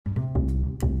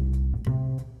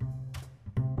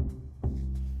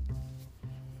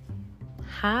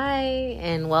Hi,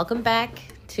 and welcome back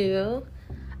to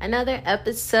another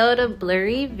episode of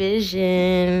Blurry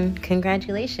Vision.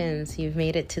 Congratulations, you've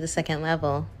made it to the second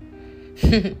level.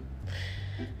 That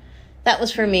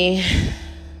was for me.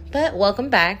 But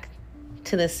welcome back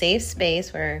to the safe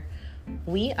space where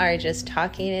we are just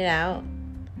talking it out,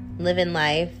 living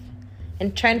life,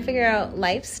 and trying to figure out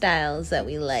lifestyles that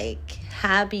we like,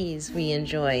 hobbies we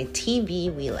enjoy,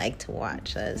 TV we like to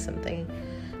watch. That is something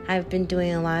I've been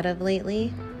doing a lot of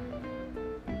lately.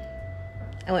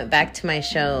 I went back to my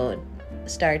show,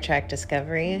 Star Trek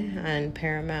Discovery on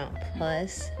Paramount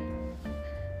Plus.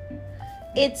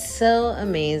 It's so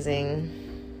amazing.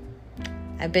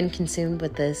 I've been consumed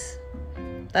with this.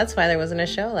 That's why there wasn't a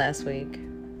show last week.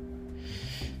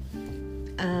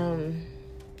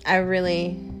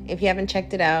 If you haven't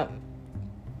checked it out,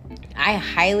 I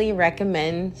highly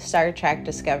recommend Star Trek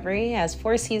Discovery. It has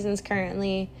 4 seasons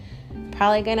currently.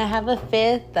 Probably gonna have a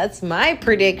 5th. That's my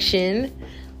prediction.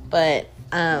 But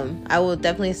I will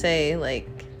definitely say,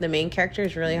 the main character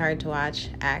is really hard to watch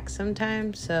act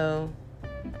sometimes. So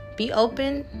be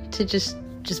open to just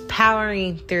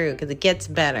powering through, because it gets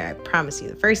better. I promise you.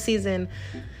 The first season,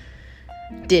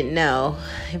 didn't know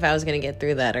if I was gonna get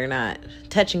through that or not.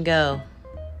 Touch and go.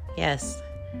 Yes.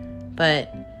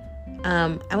 But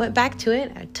I went back to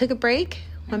it. I took a break,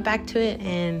 went back to it,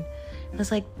 and I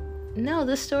was like, no,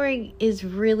 this story is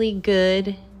really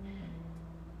good.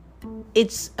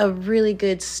 It's a really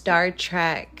good Star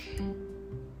Trek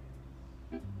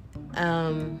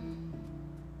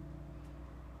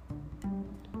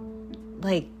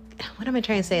what am I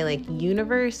trying to say?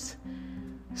 Universe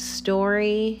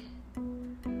story.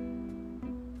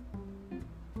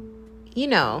 You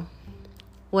know,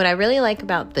 what I really like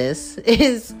about this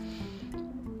is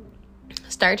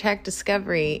Star Trek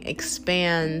Discovery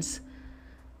expands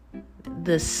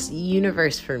this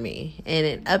universe for me, and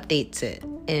it updates it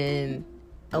in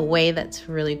a way that's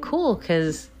really cool,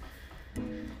 because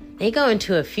they go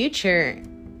into a future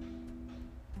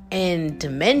and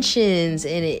dimensions,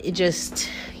 and it just,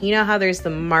 you know how there's the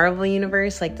Marvel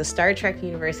universe, the Star Trek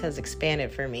universe has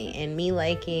expanded for me, and me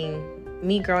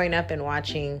growing up and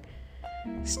watching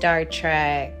Star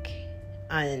Trek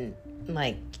on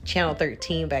Channel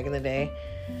 13 back in the day.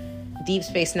 Deep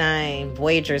Space Nine,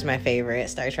 Voyager is my favorite.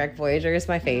 Star Trek Voyager is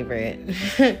my favorite.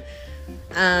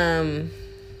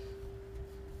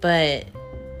 But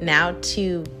now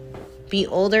to be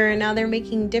older, and now they're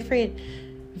making different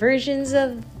versions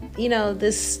of,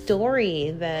 this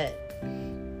story that,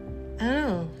 I don't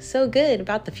know, so good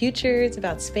about the future. It's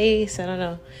about space. I don't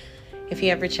know if you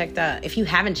haven't checked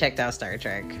out Star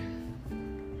Trek.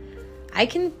 I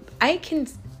can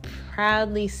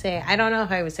proudly say, I don't know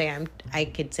if I would say I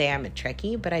could say I'm a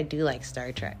Trekkie, but I do like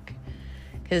Star Trek.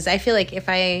 Because I feel like if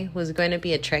I was going to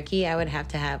be a Trekkie, I would have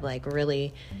to have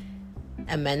really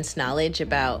immense knowledge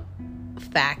about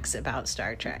facts about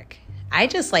Star Trek. I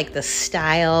just like the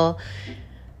style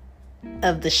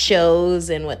of the shows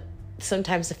and what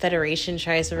sometimes the Federation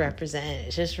tries to represent.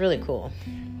 It's just really cool.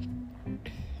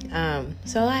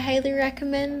 So I highly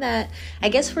recommend that. I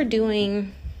guess we're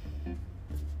doing...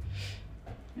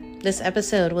 This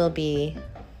episode will be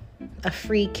a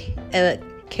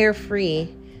carefree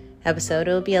episode.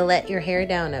 It will be a let your hair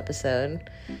down episode.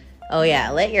 Oh yeah,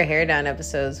 let your hair down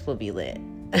episodes will be lit.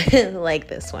 Like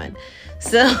this one.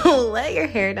 So let your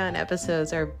hair down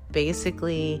episodes are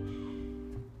basically,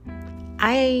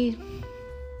 I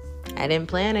didn't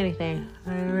plan anything. I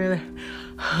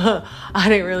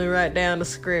didn't really write down the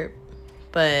script.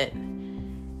 But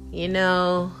I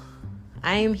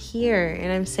am here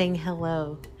and I'm saying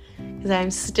hello. Because I'm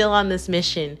still on this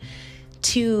mission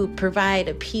to provide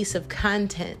a piece of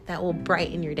content that will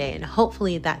brighten your day. And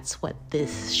hopefully that's what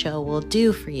this show will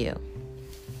do for you.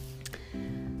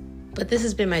 But this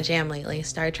has been my jam lately,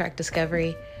 Star Trek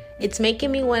Discovery. It's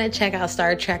making me want to check out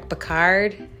Star Trek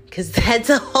Picard, because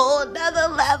that's a whole nother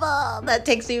level. That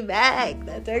takes me back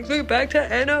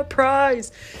to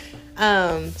Enterprise.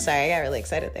 Sorry, I got really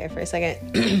excited there for a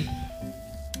second.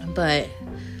 But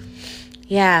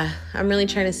yeah, I'm really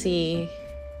trying to see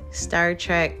Star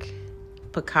Trek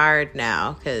Picard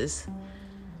now, because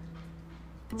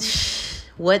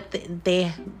what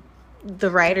the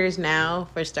writers now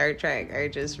for Star Trek are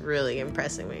just really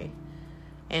impressing me,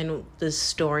 and the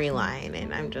storyline,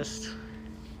 and I'm just,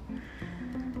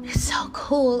 it's so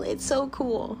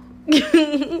cool.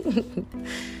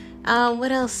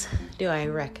 What else do I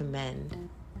recommend?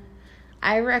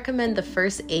 I recommend the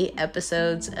first 8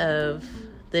 episodes of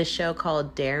this show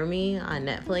called Dare Me on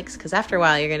Netflix, because after a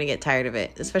while you're going to get tired of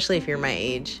it, especially if you're my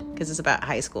age, because it's about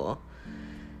high school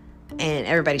and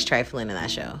everybody's trifling in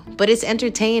that show. But it's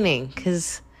entertaining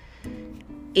because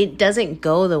it doesn't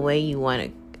go the way you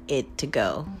want it to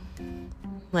go.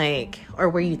 Like, or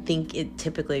where you think it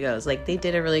typically goes. Like, they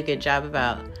did a really good job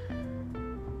about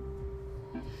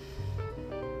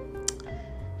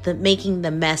making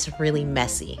the mess really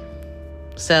messy.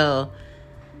 So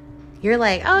you're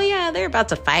like, oh yeah, they're about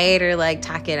to fight or like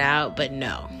talk it out, but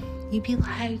no. You'd be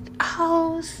like,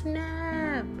 oh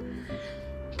snap,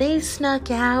 they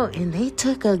snuck out and they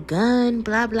took a gun,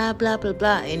 blah blah blah blah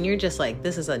blah, and you're just like,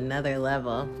 this is another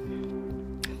level.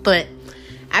 But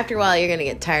after a while, you're gonna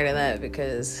get tired of that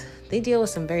because they deal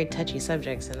with some very touchy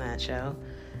subjects in that show.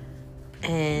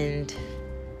 And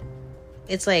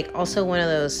it's like also one of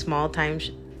those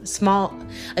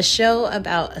a show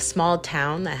about a small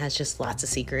town that has just lots of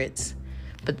secrets,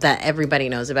 but that everybody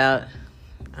knows about.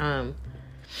 I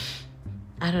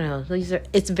don't know.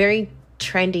 It's very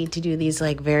trendy to do these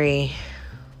like very,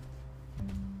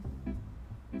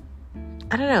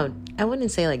 I don't know. I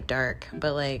wouldn't say like dark,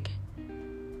 but like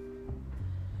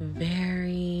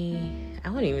very, I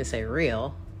wouldn't even say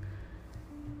real.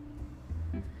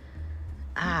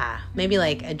 Maybe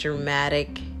like a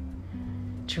dramatic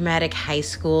high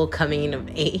school coming of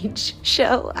age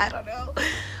show. I don't know.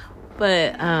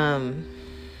 But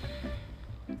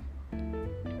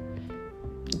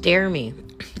Dare Me.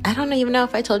 I don't even know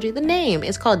if I told you the name.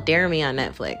 It's called Dare Me on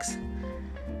Netflix.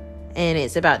 And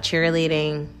it's about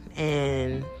cheerleading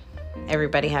and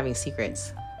everybody having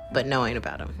secrets, but knowing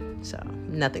about them. So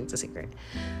nothing's a secret.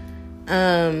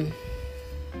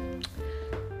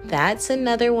 That's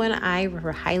another one I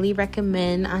highly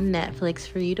recommend on Netflix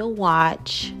for you to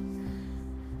watch.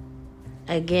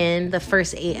 Again, the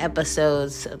first 8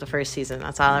 episodes of the first season.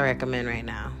 That's all I recommend right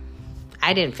now.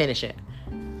 I didn't finish it.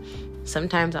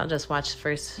 Sometimes I'll just watch the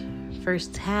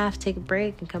first half, take a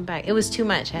break, and come back. It was too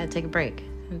much. I had to take a break. I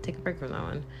had to take a break from that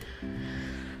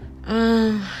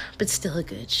one. But still a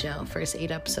good show. First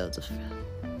 8 episodes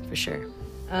for sure.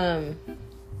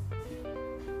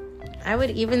 I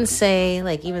would even say,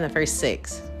 like, even the first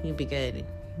 6, you'd be good.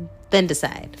 Then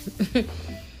decide.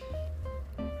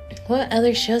 What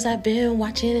other shows I've been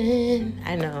watching?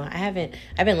 I know, I've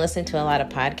been listening to a lot of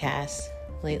podcasts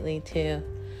lately, too.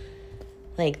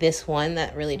 Like, this one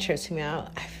that really trips me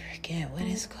out. I forget what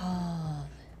it's called.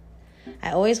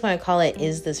 I always want to call it,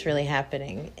 Is This Really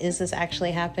Happening? Is this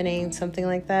actually happening? Something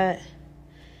like that.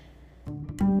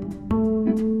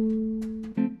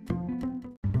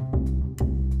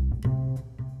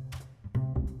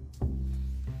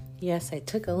 Yes, I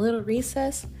took a little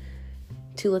recess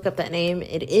to look up that name.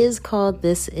 It is called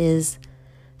This Is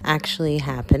Actually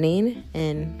Happening.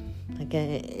 And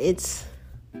again, it's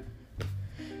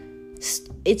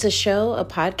a show, a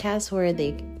podcast where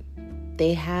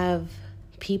they have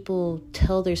people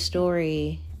tell their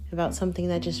story about something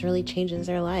that just really changes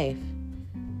their life.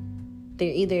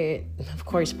 They're either, of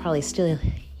course, probably still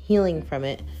healing from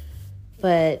it,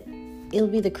 but it'll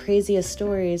be the craziest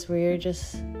stories where you're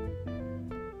just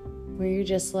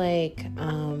like,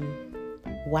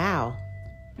 wow.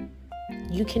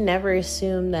 You can never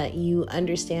assume that you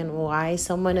understand why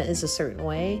someone is a certain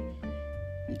way.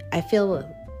 I feel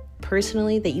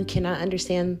personally that you cannot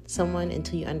understand someone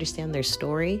until you understand their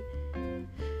story,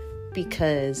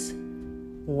 because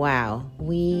wow,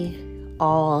 we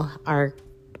all are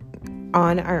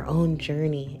on our own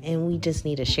journey and we just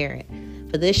need to share it.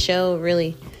 But this show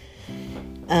really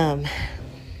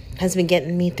has been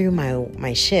getting me through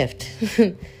my shift.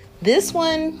 This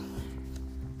one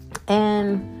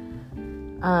and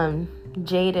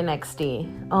Jade and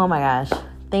XD. Oh my gosh.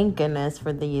 Thank goodness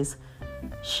for these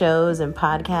shows and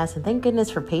podcasts, and thank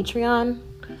goodness for Patreon,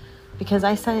 because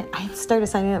I started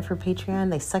signing up for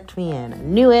Patreon. They sucked me in. I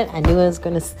knew I was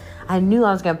gonna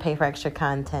pay for extra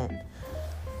content.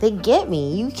 They get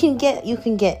me. You can get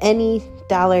any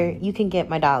dollar. You can get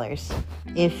my dollars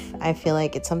if I feel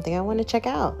like it's something I want to check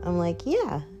out. I'm like,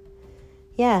 yeah,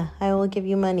 I will give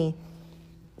you money.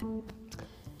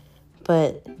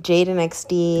 But Jade and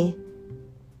XD,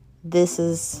 this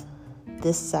is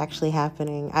actually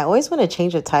happening. I always want to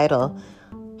change the title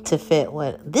to fit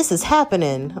what this is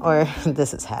happening, or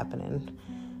this is happening,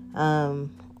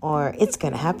 or it's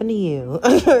gonna happen to you.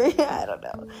 I don't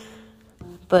know.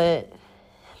 But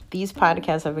these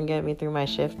podcasts have been getting me through my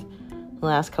shift the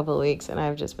last couple of weeks, and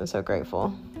I've just been so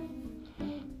grateful.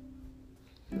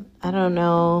 I don't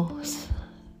know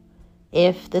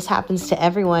if this happens to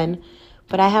everyone,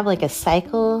 but I have like a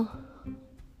cycle,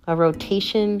 a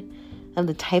rotation of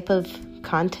the type of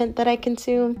content that I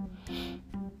consume.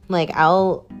 Like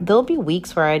there'll be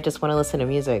weeks where I just want to listen to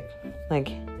music, like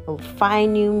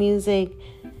find new music,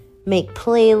 make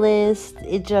playlists.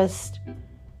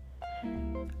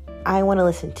 I want to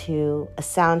listen to a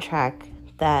soundtrack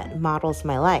that models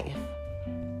my life.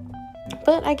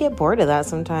 But I get bored of that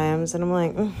sometimes, and I'm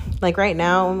like right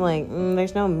now, I'm like,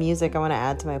 there's no music I want to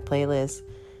add to my playlist.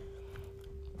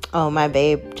 Oh, my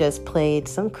babe just played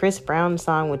some Chris Brown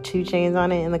song with 2 Chainz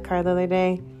on it in the car the other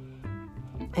day.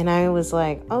 And I was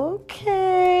like,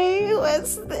 okay,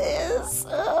 what's this?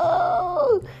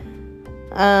 Oh.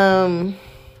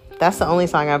 That's the only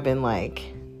song I've been like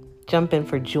jumping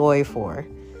for joy for.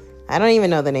 I don't even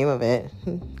know the name of it.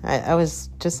 I was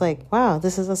just like, wow,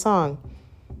 this is a song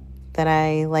that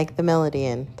I like the melody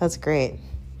in. That's great.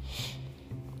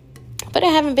 But I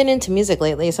haven't been into music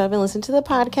lately, so I've been listening to the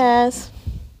podcast.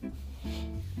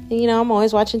 And, I'm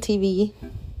always watching TV.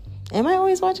 Am I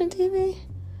always watching TV?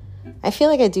 I feel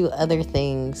like I do other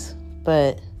things,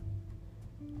 but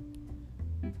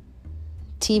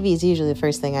TV is usually the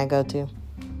first thing I go to.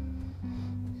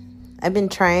 I've been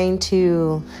trying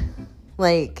to,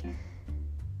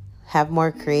 have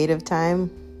more creative time.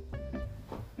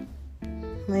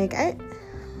 I've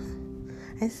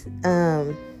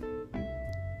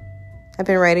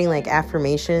been writing,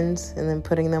 affirmations and then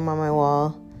putting them on my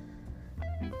wall.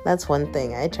 That's one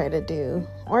thing I try to do.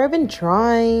 Or I've been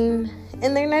drawing,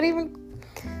 and they're not even,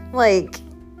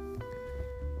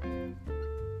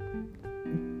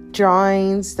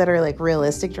 drawings that are,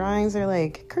 realistic drawings. They're,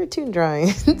 cartoon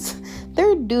drawings.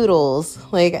 They're doodles.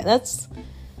 That's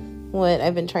what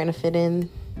I've been trying to fit in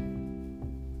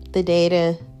the day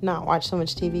to not watch so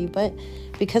much TV. But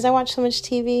because I watch so much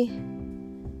TV,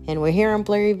 and we're here on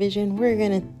Blurry Vision, we're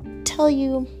going to tell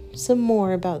you some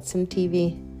more about some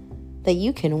TV that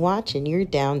you can watch in your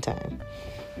downtime.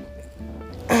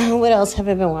 What else have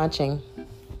I been watching?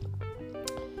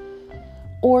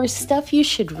 Or stuff you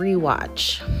should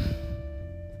rewatch.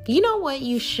 You know what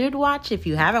you should watch if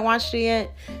you haven't watched it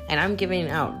yet? And I'm giving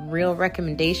out real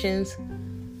recommendations.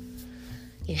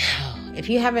 If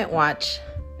you haven't watched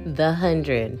The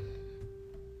 100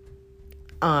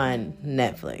 on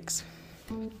Netflix,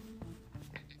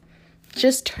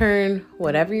 just turn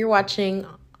whatever you're watching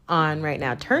on right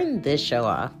now. Turn this show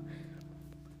off.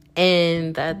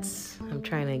 And I'm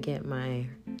trying to get my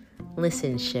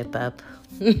listenership up.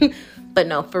 But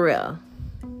no, for real.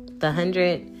 The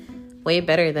 100, way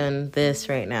better than this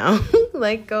right now.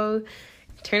 Go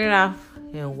turn it off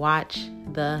and watch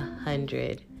The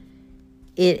 100.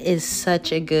 It is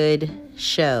such a good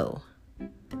show.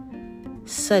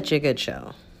 Such a good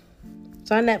show.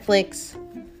 It's on Netflix.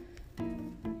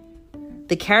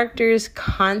 The characters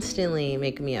constantly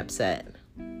make me upset.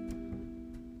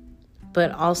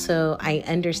 But also, I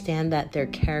understand that their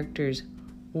characters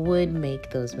would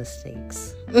make those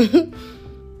mistakes.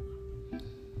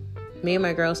 Me and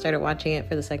my girl started watching it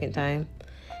for the second time.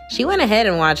 She went ahead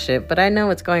and watched it, but I know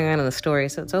what's going on in the story,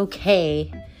 so it's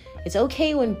okay. It's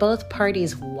okay when both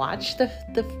parties watch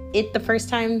it the first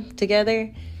time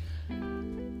together.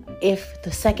 If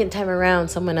the second time around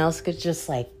someone else could just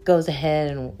goes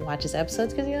ahead and watches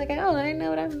episodes, because you're like, oh, I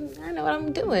know what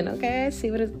I'm doing. Okay, I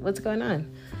see what's going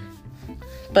on.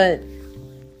 But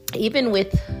even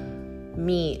with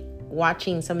me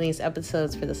watching some of these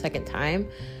episodes for the second time,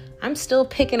 I'm still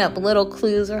picking up little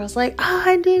clues where I was like, oh,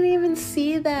 I didn't even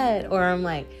see that. Or I'm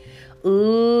like,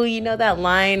 ooh, that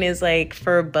line is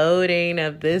foreboding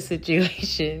of this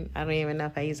situation. I don't even know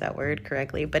if I use that word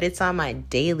correctly, but it's on my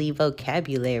daily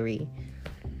vocabulary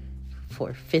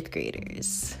for 5th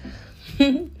graders.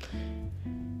 The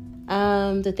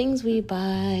things we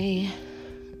buy.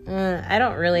 I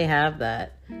don't really have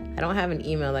that. I don't have an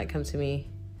email that comes to me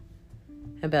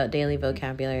about daily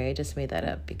vocabulary. I just made that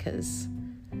up because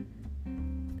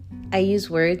I use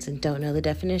words and don't know the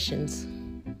definitions.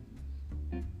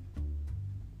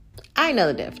 I know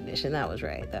the definition. That was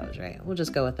right. We'll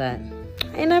just go with that.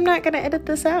 And I'm not going to edit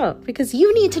this out because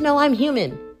you need to know I'm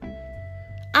human.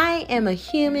 I am a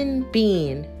human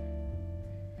being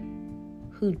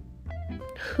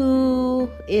who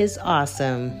is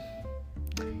awesome.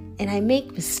 And I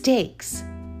make mistakes.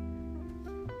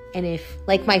 And if,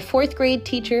 my 4th grade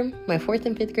teacher, my 4th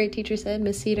and 5th grade teacher said,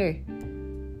 Miss Cedar,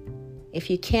 if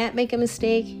you can't make a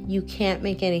mistake, you can't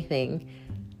make anything.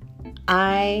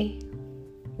 I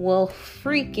will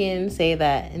freaking say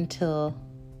that until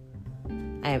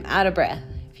I am out of breath.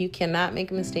 If you cannot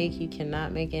make a mistake, you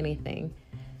cannot make anything.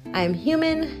 I am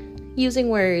human using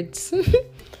words.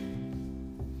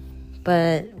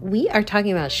 But we are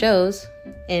talking about shows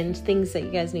and things that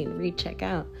you guys need to recheck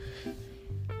out.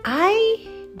 I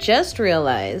just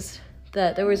realized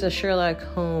that there was a Sherlock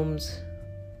Holmes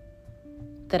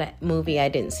movie I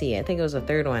didn't see. I think it was the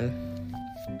 3rd one.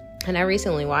 And I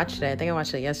recently watched it. I think I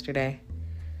watched it yesterday.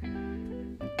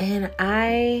 And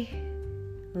I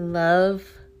love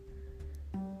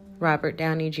Robert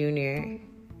Downey Jr.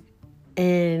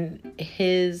 and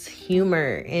his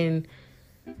humor and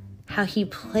how he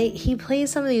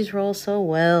plays some of these roles so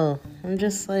well. I'm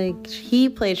just like, he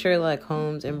played Sherlock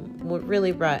Holmes and what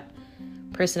really brought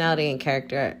personality and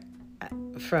character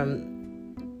from,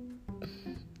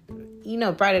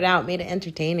 brought it out, made it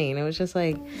entertaining. It was just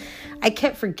like, I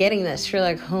kept forgetting that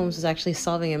Sherlock Holmes was actually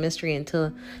solving a mystery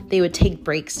until they would take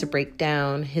breaks to break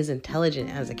down his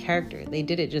intelligence as a character.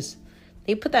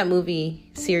 They put that movie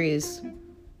series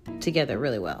together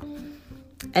really well.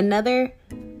 Another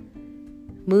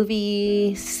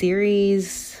movie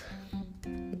series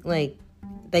like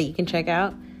that you can check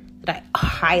out that I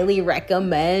highly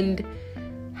recommend,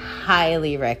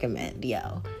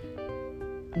 yo.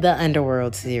 The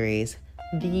Underworld series.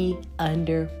 The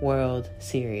Underworld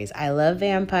series. I love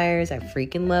vampires. I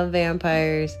freaking love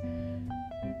vampires.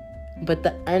 But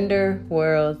the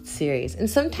Underworld series. And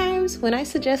sometimes when I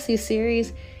suggest these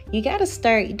series, you don't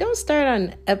start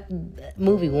on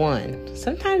movie 1.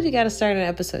 Sometimes you gotta start on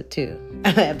episode 2.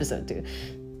 Episode 2.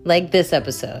 Like this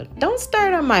episode. Don't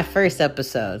start on my first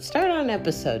episode. Start on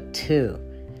episode 2.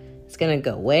 It's gonna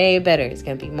go way better. It's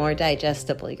gonna be more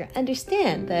digestible. You're gonna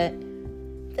understand that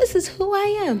this is who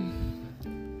I am.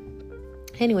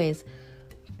 Anyways,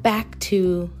 back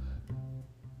to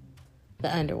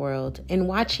the Underworld and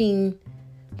watching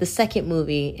the second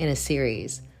movie in a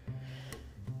series.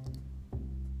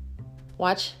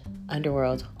 Watch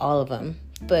Underworld, all of them.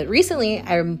 But recently,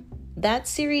 that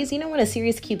series, when a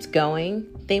series keeps going,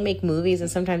 they make movies and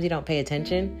sometimes you don't pay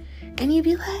attention. And you'd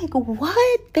be like,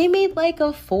 what? They made like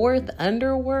a 4th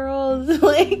Underworld?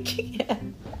 Yeah.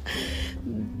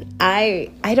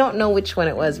 I don't know which one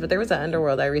it was, but there was an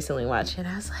Underworld I recently watched. And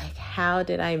I was like, how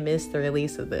did I miss the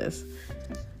release of this?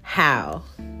 How?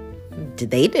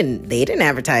 They didn't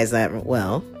advertise that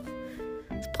well.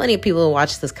 There's plenty of people who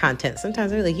watch this content.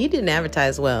 Sometimes they're like, you didn't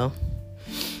advertise well.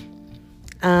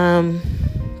 Another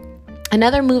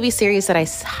movie series that I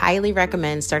highly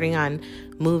recommend starting on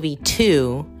movie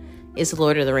 2 is the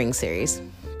Lord of the Rings series.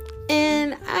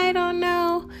 And I don't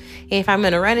know if I'm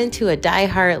going to run into a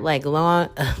diehard like Law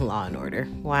and Order.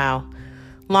 Wow.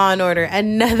 Law and Order,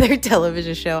 another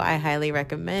television show I highly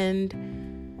recommend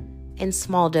in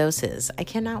small doses. I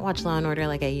cannot watch Law and Order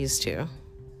like I used to.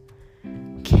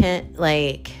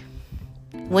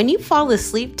 When you fall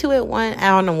asleep to it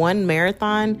on one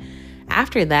marathon,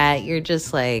 after that, you're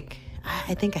just like,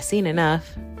 I think I've seen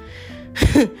enough.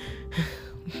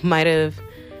 might have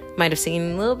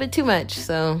seen a little bit too much.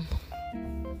 So,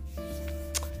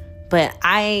 but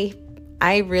I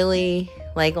really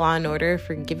like Law and Order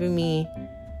for giving me,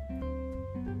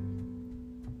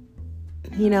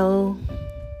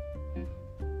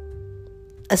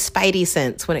 a spidey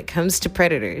sense when it comes to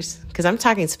predators. Because I'm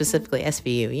talking specifically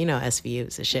SVU. SVU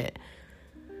is a shit.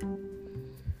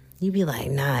 You'd be like,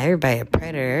 nah, everybody a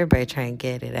predator. Everybody trying to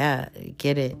get it out.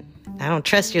 Get it. I don't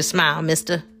trust your smile,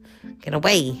 mister. Get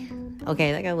away.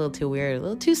 Okay, that got a little too weird. A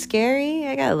little too scary.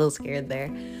 I got a little scared there.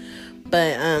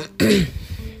 But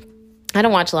I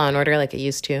don't watch Law and Order like I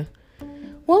used to.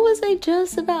 What was I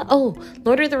just about? Oh,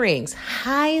 Lord of the Rings.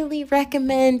 Highly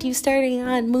recommend you starting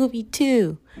on movie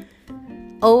 2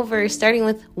 over starting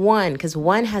with 1, because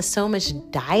 1 has so much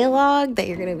dialogue that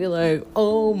you're going to be like,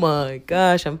 oh my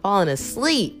gosh, I'm falling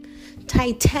asleep.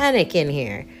 Titanic in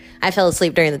here. I fell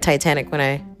asleep during the Titanic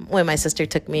when my sister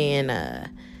took me and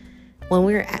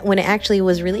when it actually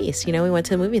was released. We went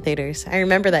to the movie theaters. I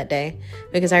remember that day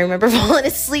because I remember falling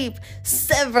asleep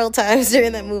several times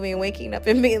during that movie and waking up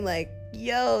and being like,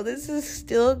 yo, this is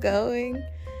still going.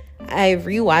 I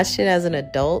rewatched it as an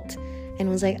adult and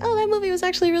was like, oh, that movie was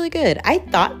actually really good. I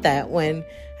thought that when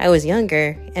I was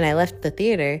younger and I left the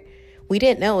theater. We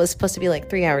didn't know it was supposed to be like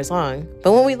 3 hours long.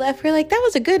 But when we left, we were like, that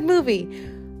was a good movie.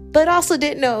 But also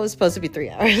didn't know it was supposed to be 3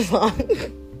 hours long.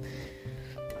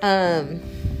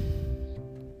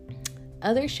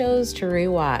 Other shows to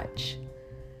rewatch.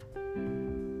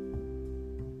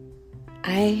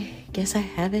 I guess I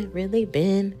haven't really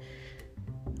been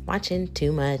watching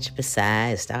too much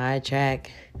besides Star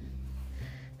Trek.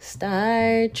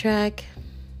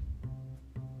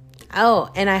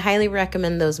 Oh, and I highly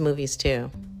recommend those movies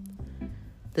too.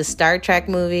 The Star Trek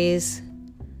movies,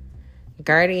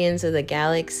 Guardians of the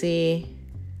Galaxy,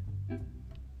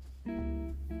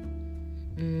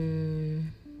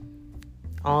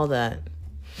 all that.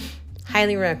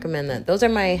 Highly recommend that. Those are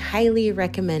my highly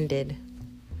recommended.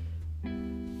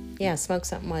 Yeah, smoke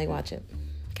something while you watch it.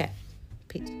 Okay,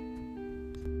 peace.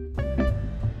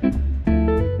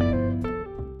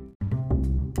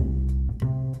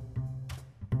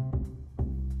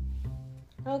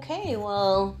 Okay,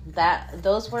 well,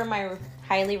 those were my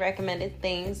highly recommended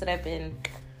things that I've been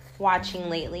watching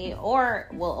lately, or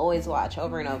will always watch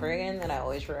over and over again, that I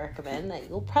always recommend, that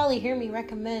you'll probably hear me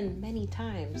recommend many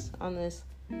times on this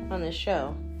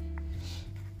show.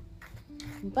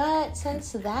 But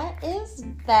since that is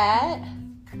that,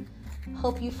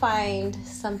 hope you find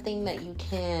something that you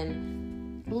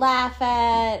can laugh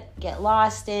at, get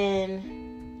lost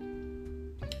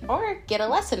in, or get a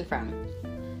lesson from.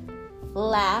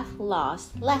 Laugh,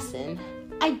 lost, lesson.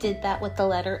 I did that with the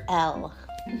letter L.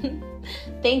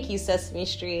 Thank you, Sesame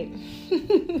Street.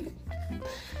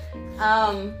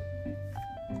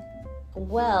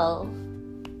 Well,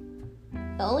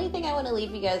 the only thing I want to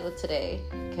leave you guys with today,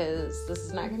 because this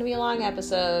is not going to be a long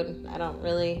episode. I don't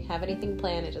really have anything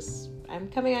planned. I'm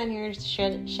coming on here just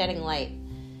shedding light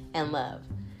and love.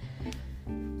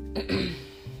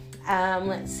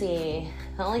 Let's see.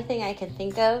 The only thing I can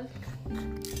think of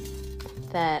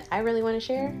that I really want to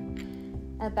share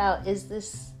about is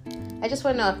this. I just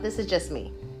want to know if this is just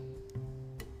me.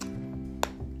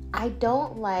 I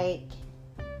don't like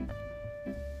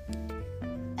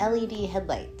LED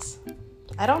headlights.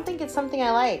 I don't think it's something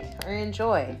I like or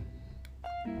enjoy.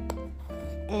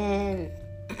 And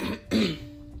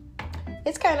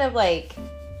it's kind of like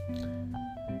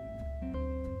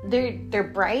they're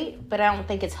bright, but I don't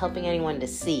think it's helping anyone to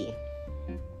see.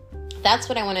 That's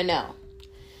what I want to know.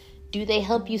 Do they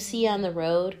help you see on the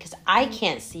road? Because I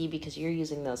can't see because you're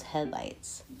using those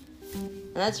headlights.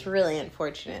 And that's really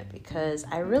unfortunate because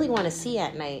I really want to see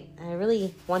at night. I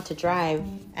really want to drive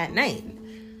at night.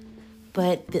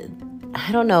 But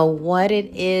I don't know what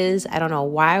it is. I don't know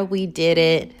why we did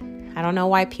it. I don't know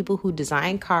why people who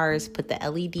design cars put the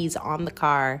LEDs on the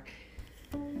car.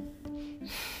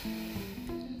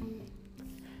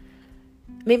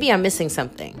 Maybe I'm missing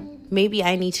something. Maybe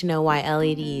I need to know why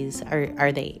LEDs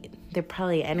they're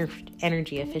probably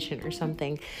energy efficient or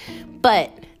something. But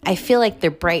I feel like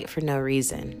they're bright for no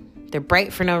reason. They're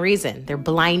bright for no reason. They're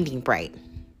blinding bright.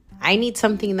 I need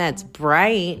something that's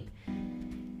bright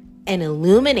and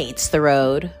illuminates the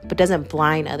road, but doesn't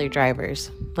blind other drivers.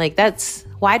 Like,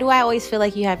 why do I always feel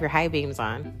like you have your high beams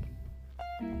on?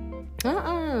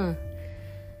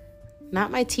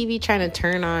 Not my TV trying to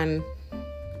turn on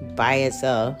by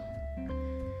itself.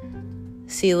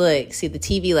 See, the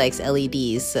TV likes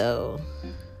LEDs, so...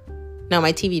 No,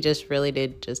 my TV just really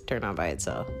did just turn on by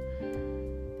itself.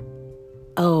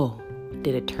 Oh,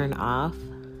 did it turn off?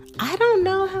 I don't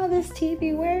know how this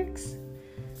TV works.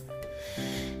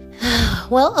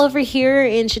 Well, over here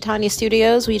in Chaitanya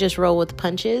Studios, we just roll with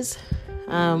punches.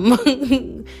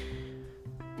 LED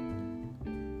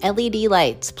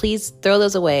lights, please throw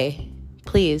those away.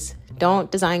 Please,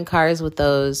 don't design cars with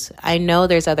those. I know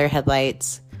there's other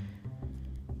headlights.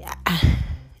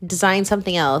 Design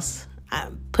something else.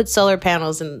 Put solar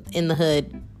panels in the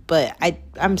hood. But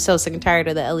I'm so sick and tired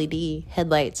of the LED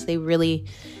headlights. They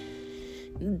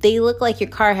look like your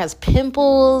car has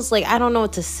pimples. Like, I don't know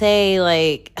what to say.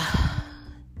 Like,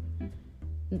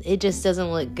 it just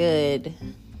doesn't look good.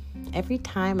 Every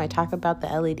time I talk about the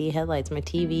LED headlights, my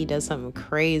TV does something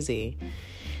crazy.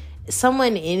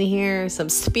 Someone in here, some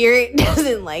spirit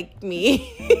doesn't like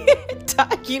me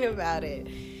talking about it.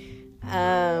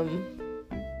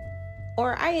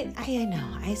 Or I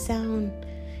know I sound,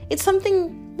 it's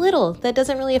something little that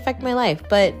doesn't really affect my life.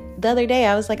 But the other day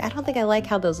I was like, I don't think I like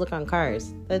how those look on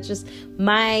cars. That's just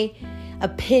my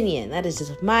opinion. That is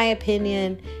just my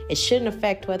opinion. It shouldn't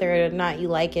affect whether or not you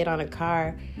like it on a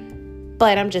car.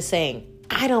 But I'm just saying,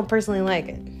 I don't personally like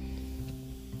it.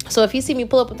 So if you see me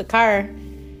pull up with the car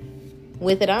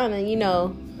with it on,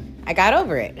 then I got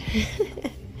over it.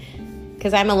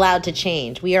 Because I'm allowed to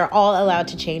change. We are all allowed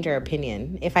to change our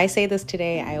opinion. If I say this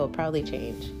today, I will probably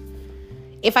change.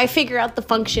 If I figure out the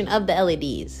function of the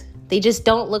LEDs, they just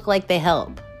don't look like they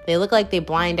help. They look like they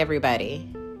blind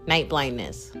everybody. Night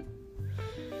blindness.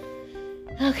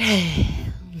 Okay.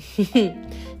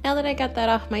 Now that I got that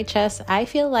off my chest, I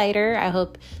feel lighter. I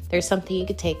hope there's something you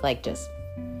could take, like just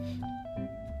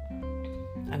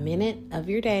a minute of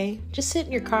your day. Just sit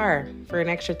in your car for an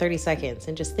extra 30 seconds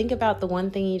and just think about the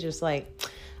one thing you just like,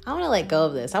 I want to let go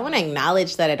of this. I want to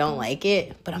acknowledge that I don't like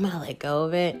it, but I'm going to let go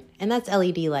of it. And that's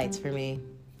LED lights for me.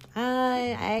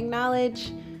 I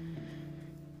acknowledge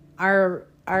our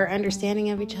understanding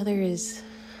of each other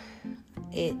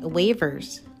it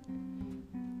wavers.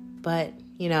 But,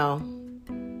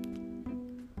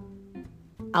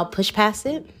 I'll push past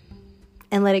it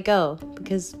and let it go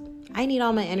because I need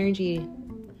all my energy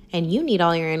and you need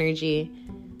all your energy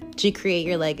to create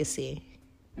your legacy.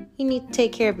 You need to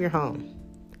take care of your home.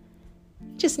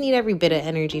 You just need every bit of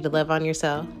energy to love on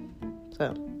yourself.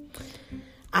 So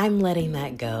I'm letting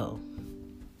that go.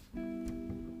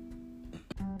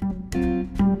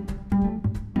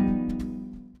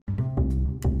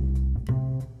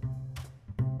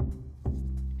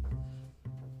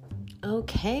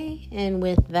 Okay, and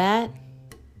with that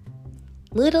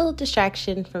little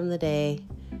distraction from the day,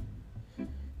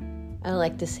 I would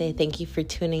like to say thank you for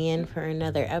tuning in for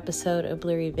another episode of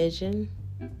Blurry Vision.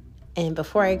 And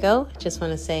before I go, I just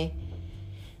want to say,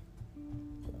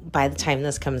 by the time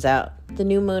this comes out, the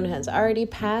new moon has already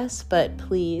passed, but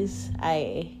please,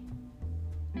 I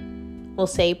will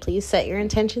say, please set your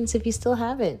intentions if you still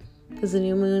haven't, because the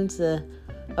new moon's a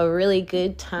really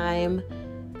good time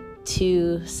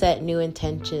to set new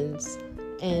intentions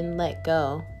and let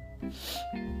go.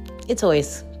 It's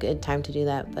always a good time to do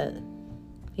that, but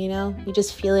you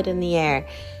just feel it in the air.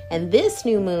 And this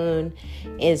new moon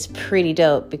is pretty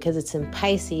dope because it's in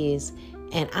Pisces,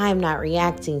 and I'm not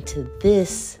reacting to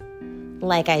this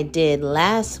like I did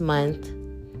last month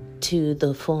to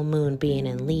the full moon being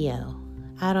in Leo.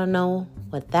 I don't know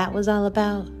what that was all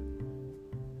about,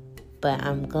 but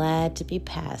I'm glad to be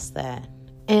past that.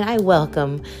 And I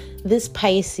welcome this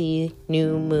Pisces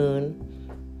new moon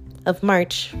of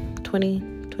March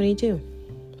 2022.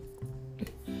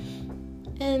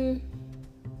 And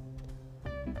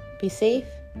be safe,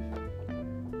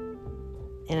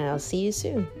 and I'll see you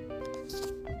soon.